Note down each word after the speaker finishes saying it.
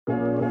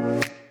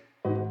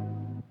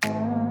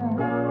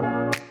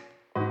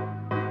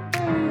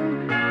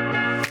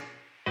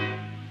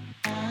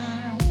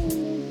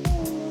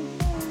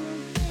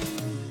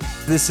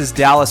this is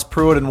Dallas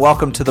Pruitt, and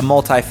welcome to the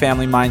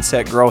Multifamily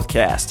Mindset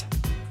Growthcast.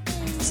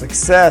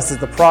 Success is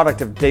the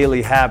product of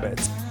daily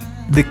habits.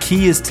 The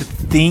key is to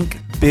think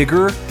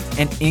bigger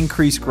and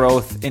increase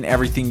growth in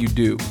everything you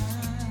do.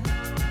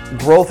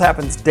 Growth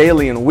happens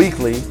daily and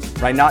weekly,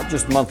 right? Not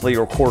just monthly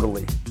or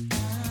quarterly.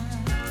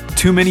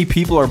 Too many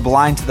people are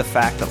blind to the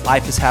fact that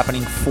life is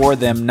happening for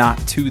them, not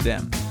to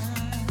them.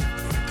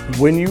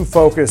 When you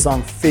focus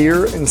on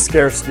fear and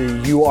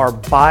scarcity, you are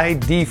by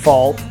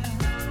default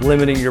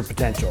limiting your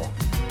potential.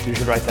 You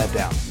should write that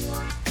down.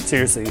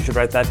 Seriously, you should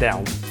write that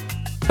down.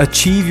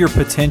 Achieve your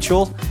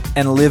potential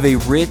and live a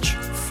rich,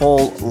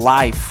 full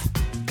life.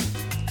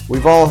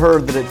 We've all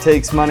heard that it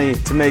takes money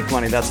to make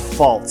money. That's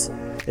false.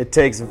 It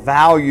takes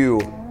value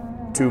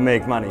to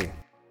make money.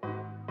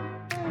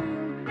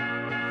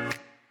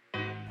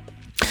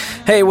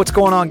 Hey, what's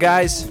going on,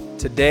 guys?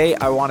 Today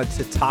I wanted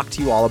to talk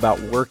to you all about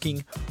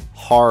working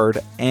hard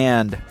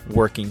and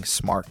working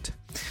smart.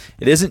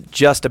 It isn't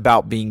just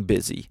about being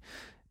busy.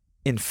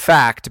 In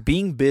fact,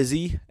 being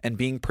busy and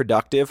being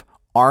productive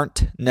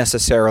aren't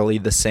necessarily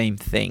the same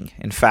thing.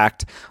 In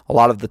fact, a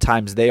lot of the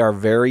times they are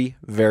very,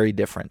 very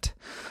different.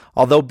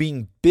 Although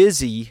being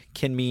busy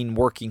can mean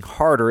working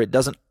harder, it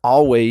doesn't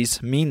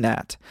always mean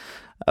that.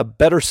 A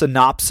better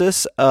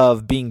synopsis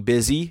of being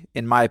busy,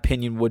 in my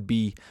opinion, would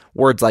be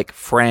words like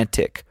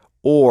frantic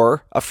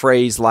or a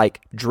phrase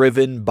like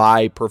driven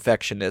by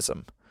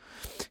perfectionism.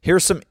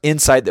 Here's some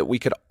insight that we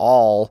could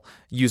all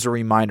use a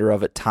reminder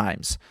of at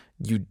times.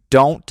 You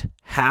don't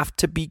have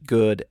to be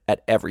good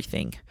at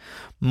everything.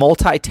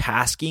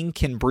 Multitasking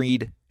can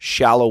breed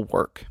shallow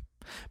work.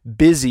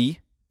 Busy,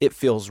 it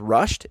feels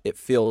rushed. It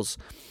feels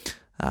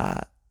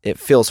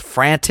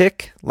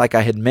frantic, like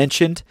I had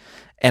mentioned.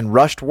 And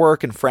rushed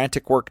work and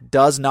frantic work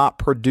does not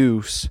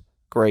produce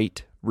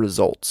great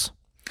results.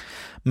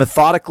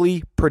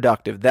 Methodically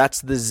productive,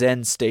 that's the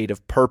Zen state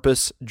of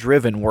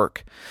purpose-driven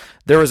work.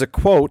 There is a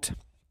quote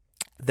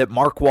that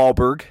Mark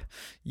Wahlberg,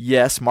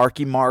 yes,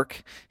 Marky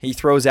Mark, he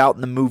throws out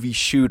in the movie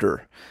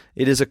Shooter.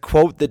 It is a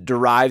quote that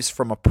derives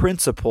from a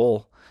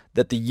principle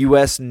that the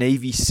U.S.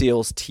 Navy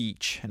SEALs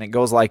teach, and it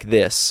goes like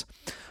this: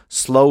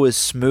 slow is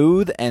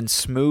smooth, and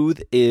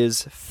smooth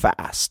is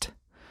fast.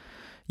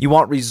 You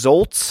want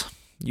results,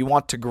 you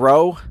want to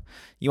grow,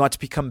 you want to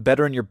become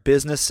better in your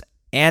business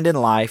and in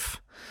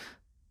life,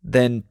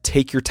 then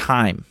take your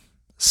time,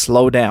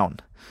 slow down,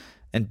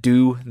 and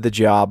do the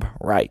job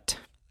right.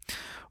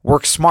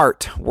 Work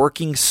smart.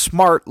 Working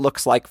smart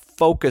looks like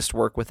focused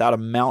work without a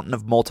mountain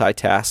of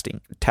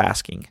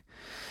multitasking.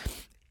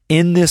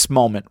 In this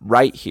moment,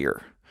 right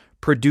here,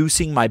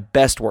 producing my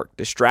best work,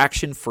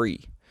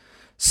 distraction-free,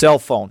 cell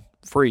phone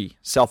free,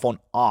 cell phone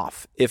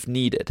off if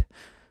needed.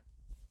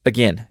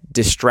 Again,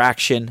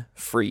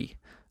 distraction-free.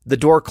 The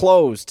door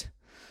closed,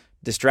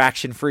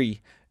 distraction-free.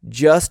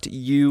 Just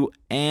you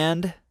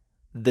and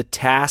the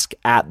task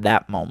at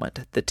that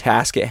moment, the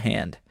task at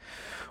hand.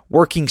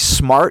 Working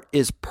smart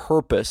is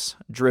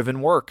purpose-driven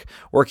work.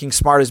 Working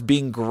smart is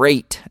being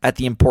great at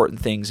the important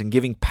things and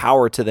giving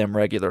power to them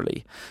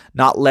regularly,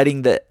 not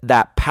letting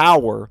that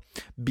power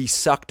be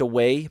sucked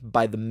away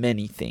by the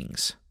many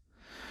things.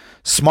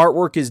 Smart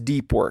work is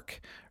deep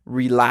work,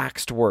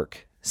 relaxed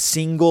work,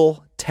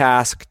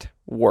 single-tasked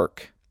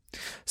work.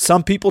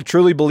 Some people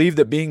truly believe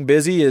that being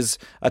busy is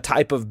a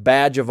type of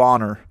badge of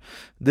honor.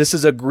 This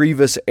is a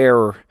grievous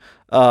error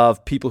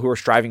of people who are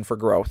striving for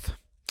growth.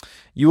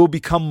 You will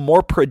become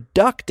more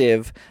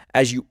productive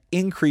as you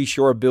increase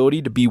your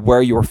ability to be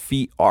where your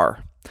feet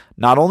are,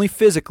 not only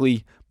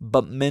physically,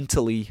 but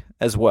mentally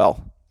as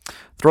well.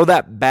 Throw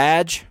that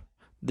badge,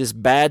 this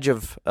badge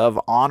of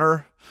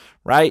honor,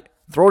 right?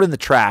 Throw it in the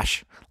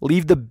trash.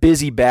 Leave the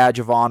busy badge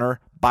of honor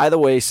by the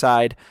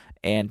wayside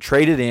and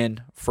trade it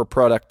in for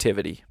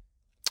productivity.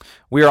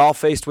 We are all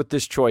faced with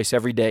this choice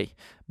every day: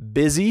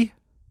 busy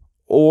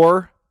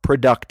or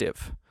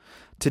productive.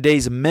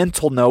 Today's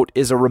mental note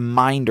is a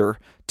reminder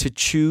to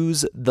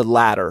choose the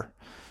latter.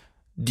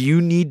 Do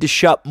you need to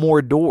shut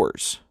more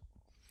doors,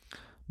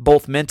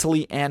 both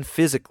mentally and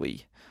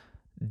physically?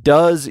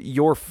 Does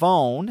your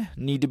phone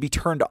need to be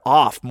turned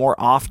off more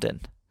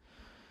often?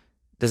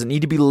 Does it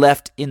need to be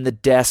left in the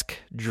desk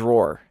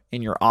drawer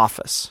in your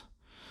office?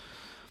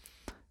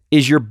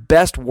 Is your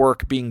best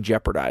work being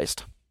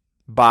jeopardized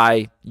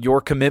by your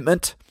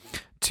commitment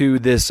to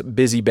this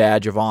busy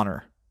badge of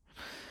honor?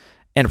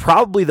 And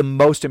probably the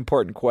most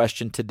important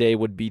question today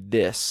would be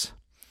this: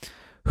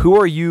 who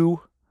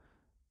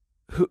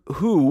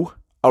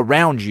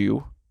around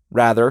you,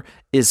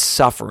 is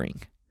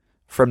suffering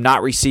from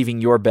not receiving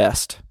your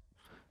best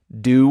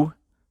due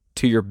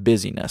to your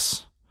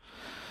busyness?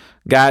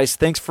 Guys,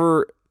 thanks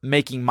for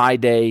making my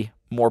day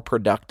more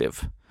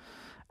productive.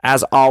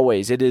 As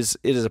always, it is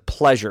a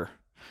pleasure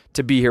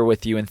to be here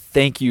with you, and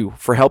thank you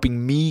for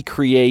helping me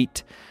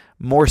create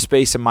more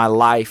space in my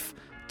life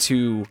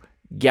to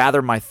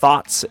gather my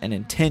thoughts and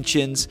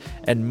intentions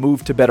and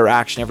move to better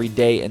action every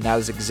day. And that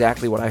is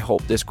exactly what I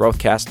hope this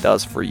Growthcast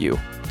does for you.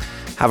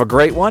 Have a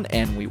great one,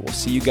 and we will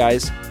see you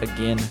guys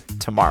again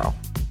tomorrow.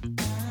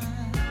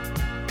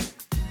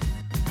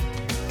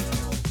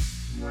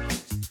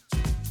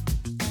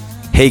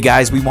 Hey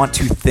guys, we want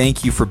to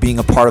thank you for being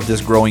a part of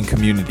this growing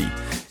community.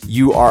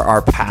 You are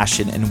our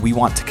passion, and we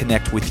want to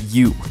connect with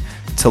you.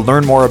 To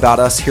learn more about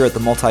us here at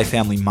the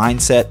Multifamily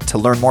Mindset, to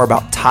learn more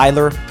about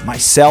Tyler,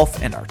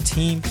 myself, and our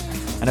team,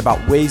 and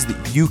about ways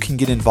that you can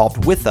get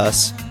involved with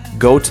us,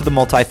 go to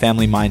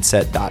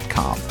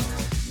themultifamilymindset.com.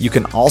 You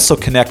can also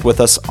connect with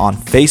us on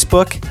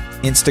Facebook,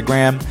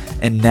 Instagram,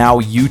 and now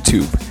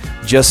YouTube.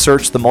 Just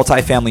search the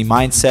Multifamily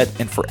Mindset,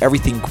 and for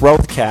everything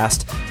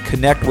Growthcast,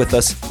 connect with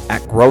us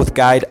at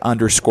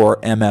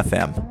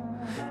growthguide_MFM.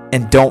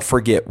 And don't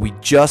forget, we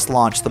just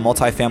launched the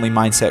Multifamily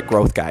Mindset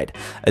Growth Guide,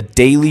 a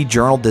daily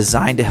journal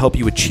designed to help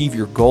you achieve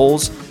your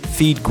goals,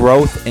 feed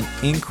growth, and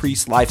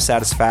increase life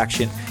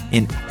satisfaction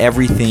in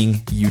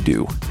everything you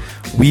do.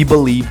 We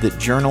believe that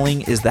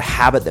journaling is the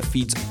habit that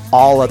feeds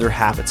all other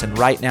habits, and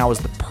right now is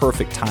the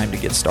perfect time to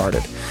get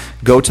started.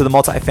 Go to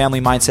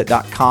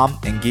themultifamilymindset.com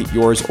and get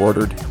yours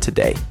ordered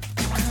today.